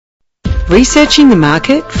Researching the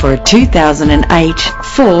market for a 2008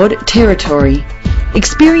 Ford Territory.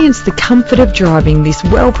 Experience the comfort of driving this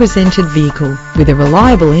well-presented vehicle with a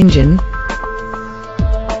reliable engine.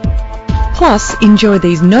 Plus, enjoy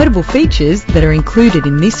these notable features that are included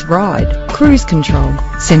in this ride: cruise control,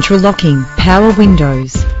 central locking, power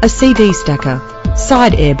windows, a CD stacker,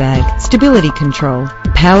 side airbag, stability control,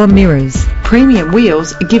 power mirrors. Premium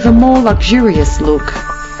wheels give a more luxurious look.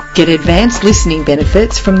 Get advanced listening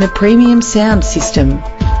benefits from the premium sound system.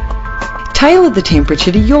 Tailor the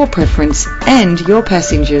temperature to your preference and your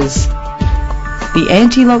passengers. The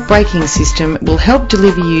anti-lock braking system will help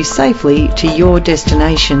deliver you safely to your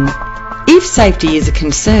destination. If safety is a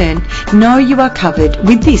concern, know you are covered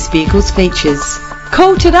with this vehicle's features.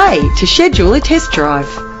 Call today to schedule a test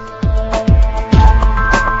drive.